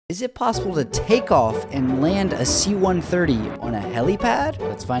Is it possible to take off and land a C-130 on a helipad?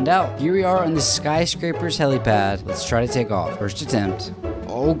 Let's find out. Here we are on the skyscraper's helipad. Let's try to take off. First attempt.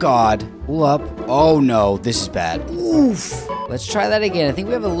 Oh God. Pull up. Oh no, this is bad. Oof. Let's try that again. I think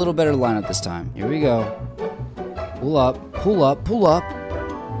we have a little better lineup this time. Here we go. Pull up, pull up, pull up.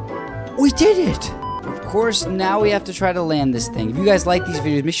 We did it! Of course, now we have to try to land this thing. If you guys like these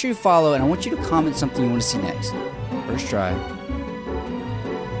videos, make sure you follow, and I want you to comment something you want to see next. First try.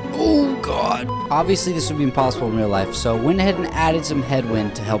 Oh God. Obviously, this would be impossible in real life, so went ahead and added some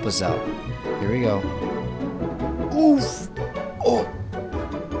headwind to help us out. Here we go. Oof! Oh!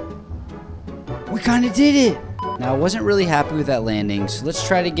 We kind of did it! Now, I wasn't really happy with that landing, so let's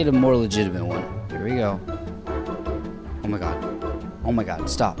try to get a more legitimate one. Here we go. Oh my God. Oh my God,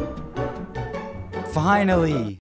 stop. Finally!